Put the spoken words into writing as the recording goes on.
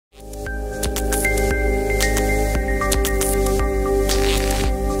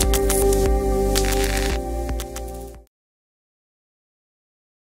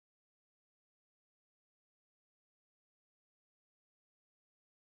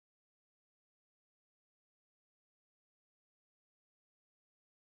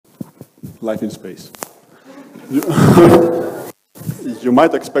life in space. You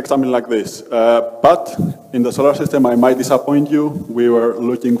might expect something like this, but in the solar system I might disappoint you. We were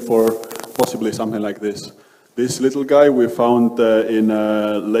looking for possibly something like this. This little guy we found in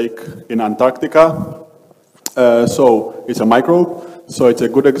a lake in Antarctica. So it's a microbe, so it's a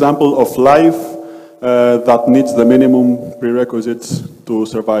good example of life that needs the minimum prerequisites to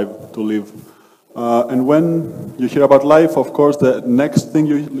survive, to live. And when you hear about life, of course, the next thing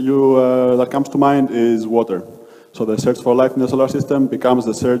that comes to mind is water. So the search for life in the solar system becomes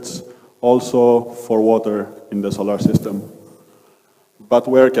the search also for water in the solar system. But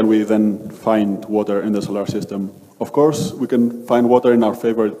where can we then find water in the solar system? Of course, we can find water in our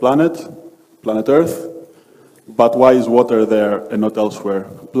favorite planet, planet Earth. But why is water there and not elsewhere?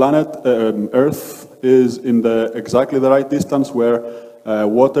 Earth is in exactly the right distance where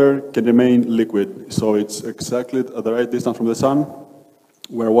water can remain liquid. So it's exactly at the right distance from the sun,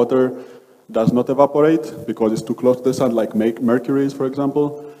 where water does not evaporate because it's too close to the sun, like Mercury is, for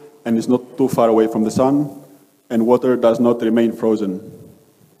example, and it's not too far away from the sun, and water does not remain frozen,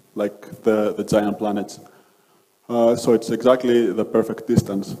 like the giant planets. So it's exactly the perfect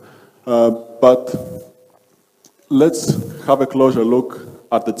distance. But let's have a closer look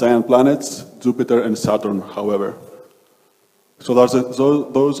at the giant planets, Jupiter and Saturn, however. So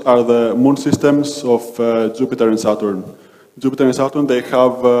those are the moon systems of Jupiter and Saturn. Jupiter and Saturn, they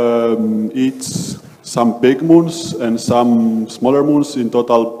have each some big moons and some smaller moons, in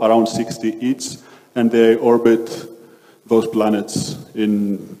total around 60 each, and they orbit those planets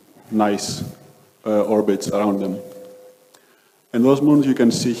in nice orbits around them. And those moons you can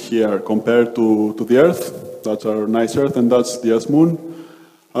see here compared to the Earth. That's our nice Earth, and that's the Earth's moon.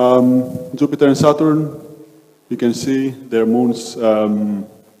 Jupiter and Saturn, you can see their moons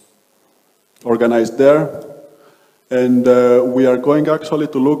organized there. And we are going actually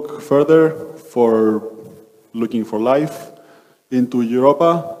to look further looking for life into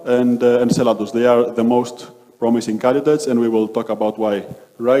Europa and Enceladus. They are the most promising candidates, and we will talk about why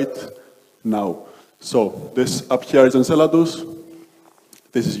right now. So this up here is Enceladus.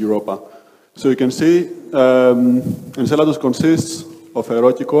 This is Europa. So you can see Enceladus consists of a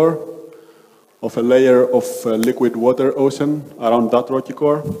rocky core, of a layer of liquid water ocean around that rocky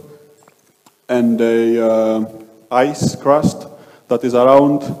core, and a ice crust that is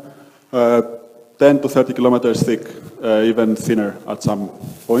around 10 to 30 kilometers thick, even thinner at some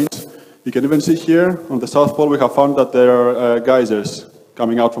points. You can even see here on the South Pole we have found that there are geysers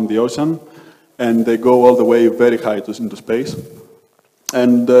coming out from the ocean, and they go all the way very high into space.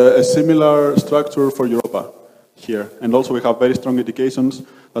 And a similar structure for Europa here. And also we have very strong indications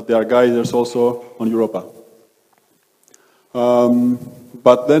that there are geysers also on Europa.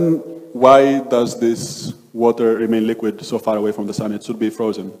 But then why does this water remain liquid so far away from the sun? It should be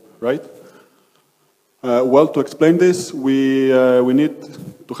frozen, right? Well, to explain this, we need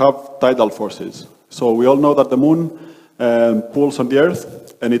to have tidal forces. So we all know that the moon pulls on the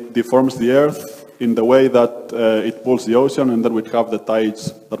Earth, and it deforms the Earth in the way that it pulls the ocean, and then we have the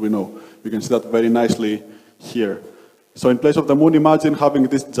tides that we know. You can see that very nicely here. So in place of the moon, imagine having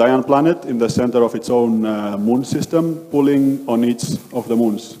this giant planet in the center of its own moon system, pulling on each of the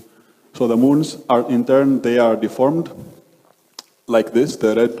moons. So the moons are, in turn, they are deformed, like this,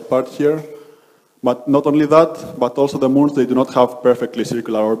 the red part here. But not only that, but also the moons, they do not have perfectly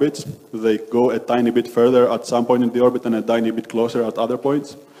circular orbits. They go a tiny bit further at some point in the orbit and a tiny bit closer at other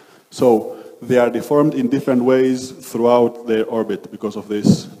points. So they are deformed in different ways throughout their orbit because of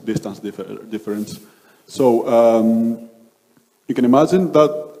this distance difference. So you can imagine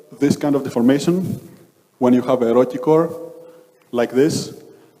that this kind of deformation, when you have a rocky core like this,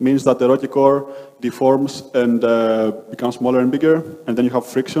 means that the rocky core deforms and becomes smaller and bigger, and then you have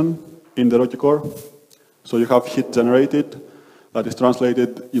friction in the rocky core. So you have heat generated that is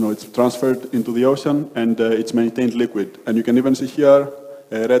translated, it's transferred into the ocean, and it's maintained liquid. And you can even see here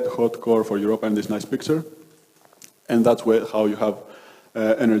a red hot core for Europa in this nice picture. And that's how you have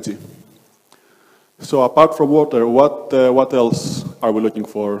energy. So apart from water, what else are we looking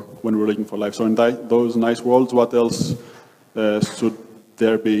for when we're looking for life? So in those nice worlds, what else should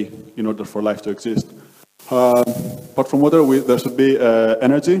there be in order for life to exist? Apart from water, there should be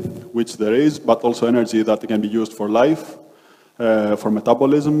energy, which there is, but also energy that can be used for life, for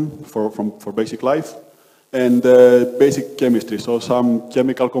metabolism, for basic life, and basic chemistry, so some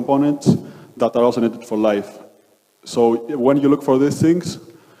chemical components that are also needed for life. So when you look for these things,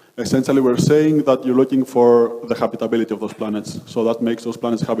 essentially we're saying that you're looking for the habitability of those planets, so that makes those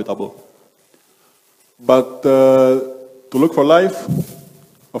planets habitable. But to look for life,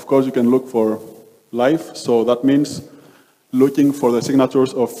 of course you can look for life, so that means looking for the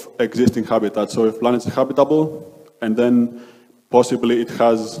signatures of existing habitats. So if planet is habitable, and then possibly it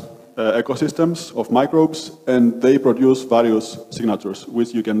has ecosystems of microbes, and they produce various signatures,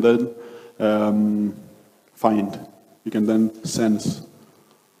 which you can then find. You can then sense.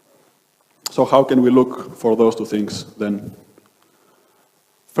 So how can we look for those two things then?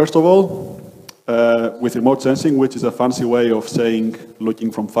 First of all, with remote sensing, which is a fancy way of saying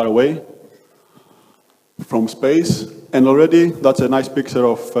looking from far away, from space, and already that's a nice picture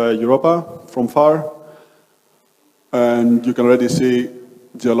of Europa from far, and you can already see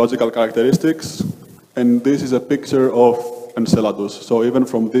geological characteristics, and this is a picture of Enceladus. So even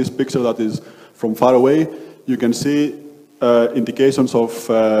from this picture that is from far away, you can see indications of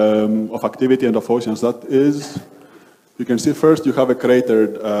activity and of oceans. That is, you can see first you have a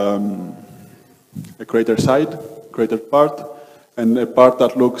crater side, cratered part, and a part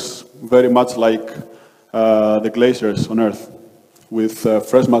that looks very much like the glaciers on Earth, with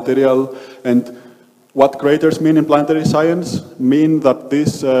fresh material. And what craters mean in planetary science mean that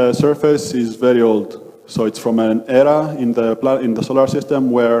this surface is very old. So it's from an era in the solar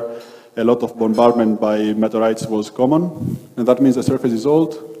system where a lot of bombardment by meteorites was common, and that means the surface is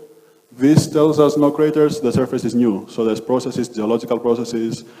old. This tells us no craters, the surface is new. So there's processes, geological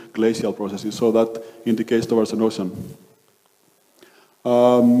processes, glacial processes, so that indicates towards an ocean.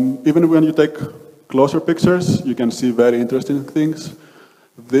 Even when you take closer pictures, you can see very interesting things.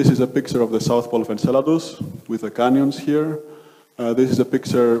 This is a picture of the south pole of Enceladus with the canyons here. This is a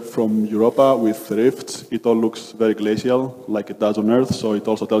picture from Europa with rifts. It all looks very glacial, like it does on Earth, so it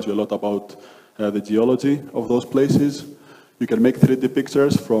also tells you a lot about the geology of those places. You can make 3D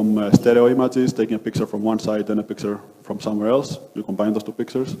pictures from stereo images, taking a picture from one side and a picture from somewhere else. You combine those two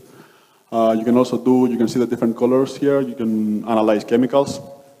pictures. You can also you can see the different colors here. You can analyze chemicals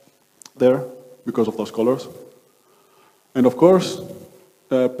there because of those colors. And of course,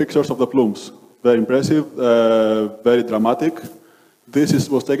 pictures of the plumes. Very impressive, very dramatic. This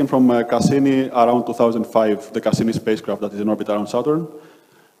was taken from Cassini around 2005, the Cassini spacecraft that is in orbit around Saturn.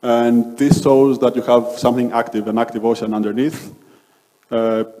 And this shows that you have something active, an active ocean underneath.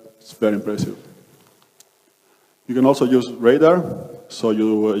 It's very impressive. You can also use radar. So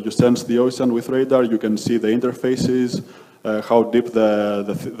you sense the ocean with radar. You can see the interfaces, how deep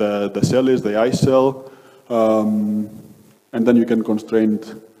the cell is, the ice cell. And then you can constrain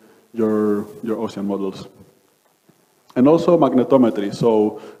your ocean models. And also magnetometry.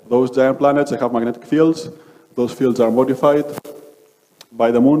 So those giant planets, they have magnetic fields. Those fields are modified by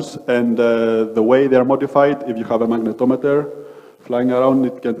the moons, and the way they are modified, if you have a magnetometer flying around,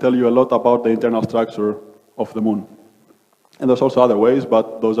 it can tell you a lot about the internal structure of the moon. And there's also other ways,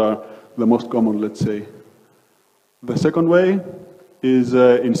 but those are the most common, let's say. The second way is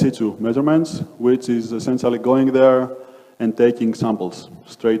in situ measurements, which is essentially going there and taking samples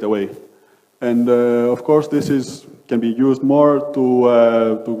straight away. And of course, this can be used more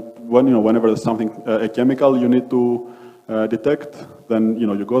whenever there's something, a chemical you need to detect, then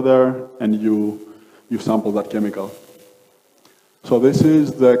you go there and you sample that chemical. So this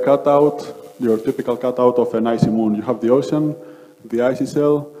is the cutout, your typical cutout of an icy moon. You have the ocean, the icy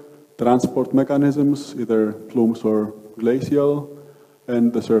cell, transport mechanisms, either plumes or glacial,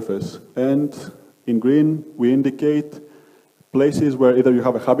 and the surface. And in green, we indicate places where either you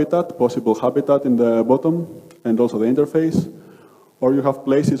have a habitat, possible habitat in the bottom, and also the interface, or you have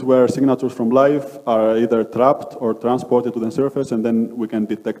places where signatures from life are either trapped or transported to the surface, and then we can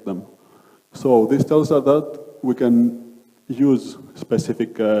detect them. So this tells us that we can use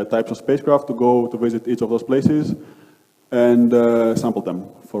specific types of spacecraft to go to visit each of those places and sample them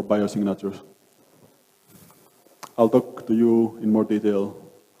for biosignatures. I'll talk to you in more detail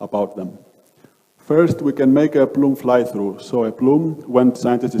about them. First, we can make a plume fly-through. So a plume, when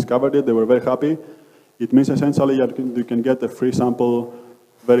scientists discovered it, they were very happy. It means essentially you can get a free sample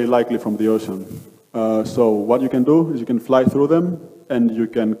very likely from the ocean. So what you can do is you can fly through them, and you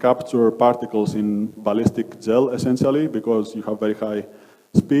can capture particles in ballistic gel, essentially, because you have very high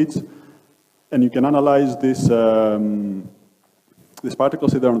speeds. And you can analyze these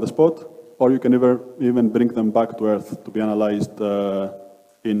particles either on the spot, or you can even bring them back to Earth to be analyzed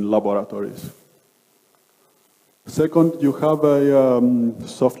in laboratories. Second, you have a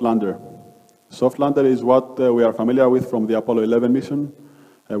soft lander. Soft lander is what we are familiar with from the Apollo 11 mission,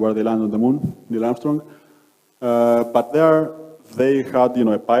 where they landed on the moon, Neil Armstrong. But there, they had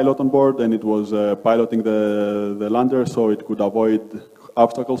a pilot on board, and it was piloting the lander so it could avoid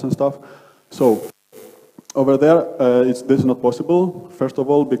obstacles and stuff. So over there, this is not possible. First of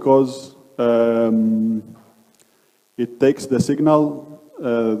all, because it takes the signal,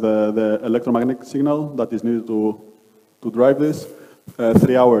 the electromagnetic signal that is needed to to drive this,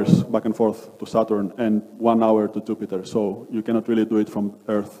 3 hours back and forth to Saturn and 1 hour to Jupiter. So you cannot really do it from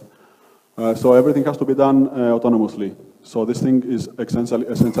Earth. So everything has to be done autonomously. So this thing is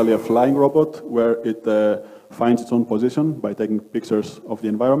essentially a flying robot where it finds its own position by taking pictures of the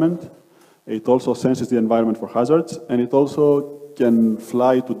environment. It also senses the environment for hazards, and it also can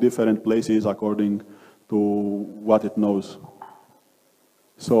fly to different places according to what it knows.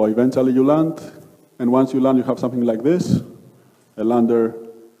 So eventually you land, and once you land you have something like this, a lander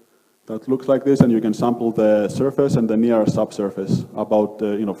that looks like this, and you can sample the surface and the near subsurface about,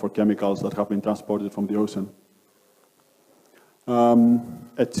 for chemicals that have been transported from the ocean.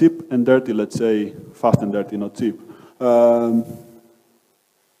 A cheap and dirty, let's say, fast and dirty, not cheap.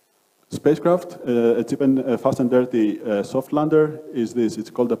 Spacecraft, a cheap and fast and dirty soft lander is this. It's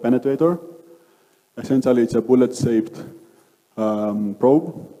called a penetrator. Essentially, it's a bullet-shaped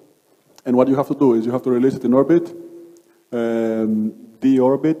probe. And what you have to do is you have to release it in orbit,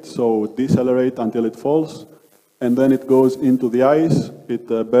 deorbit, so decelerate until it falls, and then it goes into the ice. It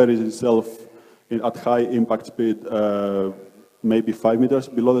buries itself at high impact speed, maybe 5 meters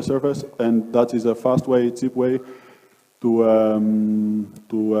below the surface, and that is a fast way, cheap way to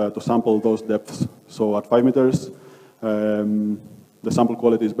sample those depths. So at 5 meters, the sample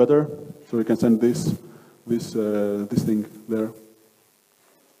quality is better, so we can send this thing there.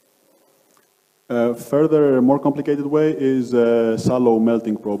 Further, more complicated way is a shallow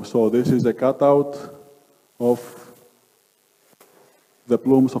melting probe. So this is a cutout of the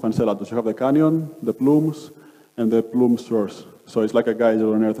plumes of Enceladus. You have the canyon, the plumes, and the plume source. So it's like a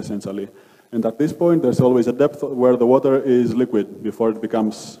geyser on Earth, essentially. And at this point, there's always a depth where the water is liquid before it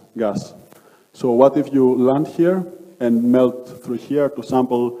becomes gas. So what if you land here and melt through here to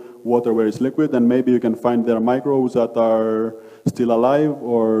sample water where it's liquid, and maybe you can find there microbes that are still alive,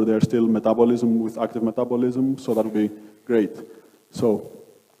 or they're still metabolism with active metabolism, so that would be great. So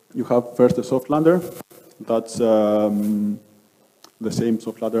you have first a soft lander. That's the same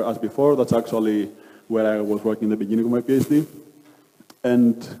soft lander as before. That's actually where I was working in the beginning of my PhD.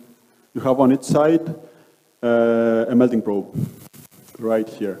 And you have on its side a melting probe right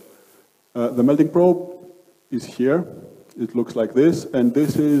here. The melting probe is here. It looks like this, and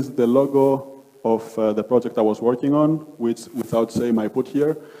this is the logo of the project I was working on, which, without saying, I put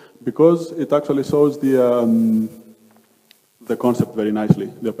here, because it actually shows the concept very nicely,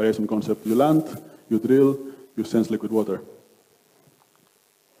 the operation concept. You land, you drill, you sense liquid water.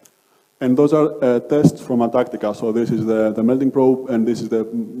 And those are tests from Antarctica. So this is the melting probe, and this is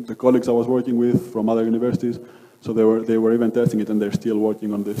the colleagues I was working with from other universities. So they were even testing it, and they're still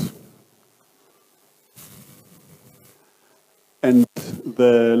working on this. And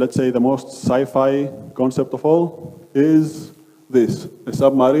let's say the most sci-fi concept of all is this, a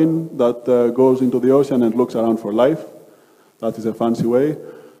submarine that goes into the ocean and looks around for life. That is a fancy way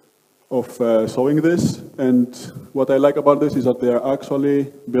of showing this. And what I like about this is that they are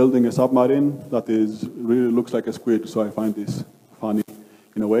actually building a submarine that really looks like a squid, so I find this funny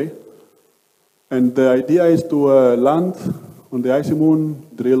in a way. And the idea is to land on the icy moon,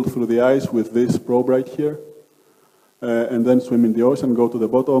 drill through the ice with this probe right here, and then swim in the ocean, go to the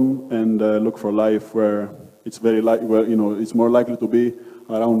bottom, and look for life where it's it's more likely to be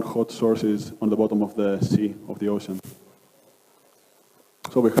around hot sources on the bottom of the sea, of the ocean.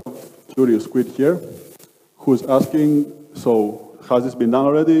 So we have curious squid here, who's asking, so has this been done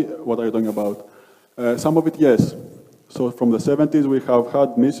already? What are you talking about? Some of it, yes. So from the 70s, we have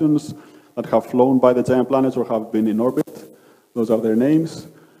had missions that have flown by the giant planets or have been in orbit. Those are their names.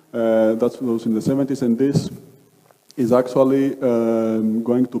 That's those in the 70s, and this is actually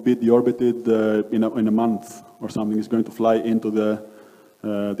going to be deorbited in a month or something. It's going to fly into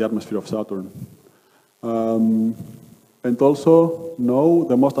the atmosphere of Saturn. And also, no,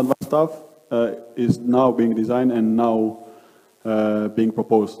 the most advanced stuff is now being designed and now being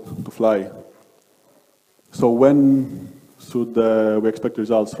proposed to fly. So when should we expect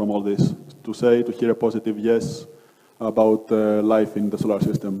results from all this? To hear a positive yes about life in the solar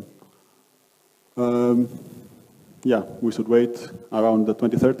system? Yeah, we should wait around the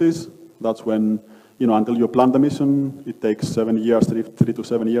 2030s. That's when, until you plan the mission, it takes 7 years, 3 to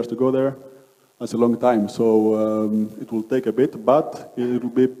 7 years to go there. That's a long time, so it will take a bit, but it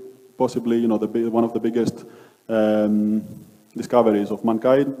will be possibly, one of the biggest discoveries of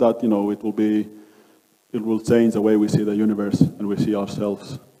mankind. That it will change the way we see the universe and we see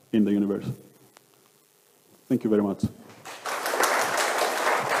ourselves in the universe. Thank you very much.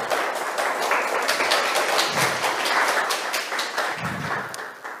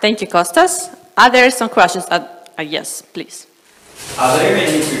 Thank you, Kostas. Are there some questions? Yes, please. Are there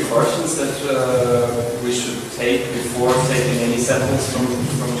any precautions that we should take before taking any samples from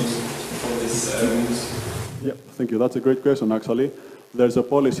this route? Yeah, thank you. That's a great question, actually. There's a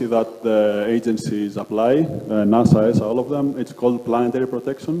policy that the agencies apply, NASA, ESA, all of them. It's called planetary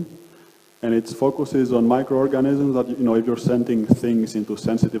protection, and its focus is on microorganisms that, if you're sending things into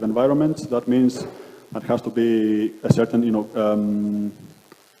sensitive environments, that means that has to be a certain,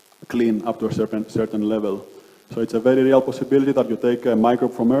 clean up to a certain level. So it's a very real possibility that you take a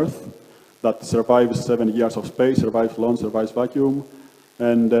microbe from Earth that survives 7 years of space, survives launch, survives vacuum,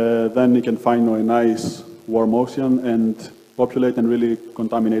 and then you can find a nice warm ocean and populate and really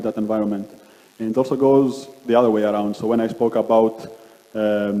contaminate that environment. And it also goes the other way around. So when I spoke about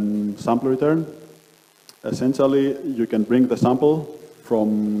sample return, essentially you can bring the sample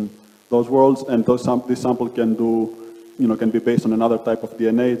from those worlds, and this sample can can be based on another type of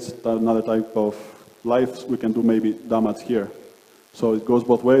DNA, it's another type of life. We can do maybe damage here. So it goes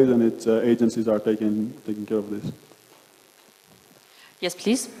both ways, and agencies are taking care of this. Yes,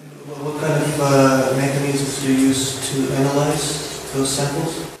 please. What kind of mechanisms do you use to analyze those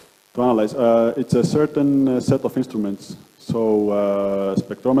samples? To analyze, it's a certain set of instruments. So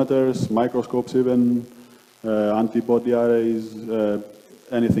spectrometers, microscopes even, antibody arrays,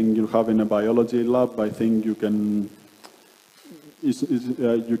 anything you have in a biology lab, I think you can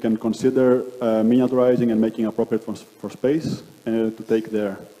consider miniaturizing and making appropriate for space to take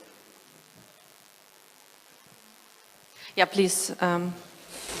there. Yeah, please. Do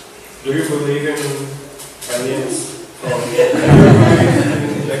you believe in aliens or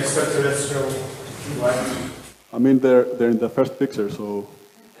in extraterrestrial life? I mean, they're in the first picture, so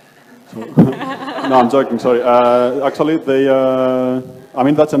no, I'm joking. Sorry. Actually,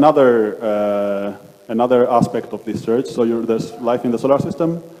 that's another aspect of this search. So there's life in the solar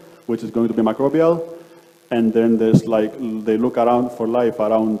system, which is going to be microbial, and then there's they look around for life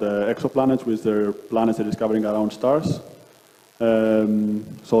around exoplanets, which are planets they're discovering around stars.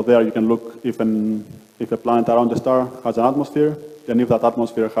 So there you can look if a planet around the star has an atmosphere, and if that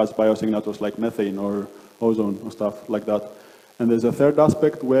atmosphere has biosignatures like methane or ozone or stuff like that. And there's a third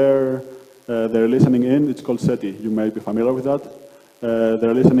aspect where they're listening in. It's called SETI. You may be familiar with that.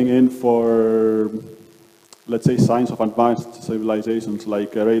 They're listening in for, let's say, signs of advanced civilizations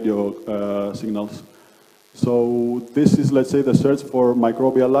like radio signals. So this is, let's say, the search for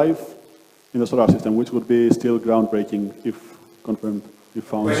microbial life in the solar system, which would be still groundbreaking if confirmed, if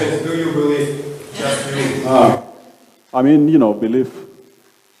found. Question, do you believe? Just believe. I mean, belief.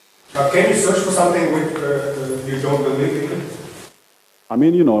 Can you search for something which you don't believe in? I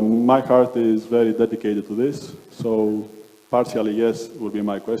mean, my heart is very dedicated to this, so partially yes would be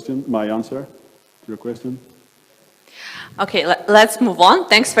my answer to your question. Okay, let's move on.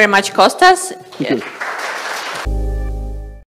 Thanks very much, Kostas. Thank you.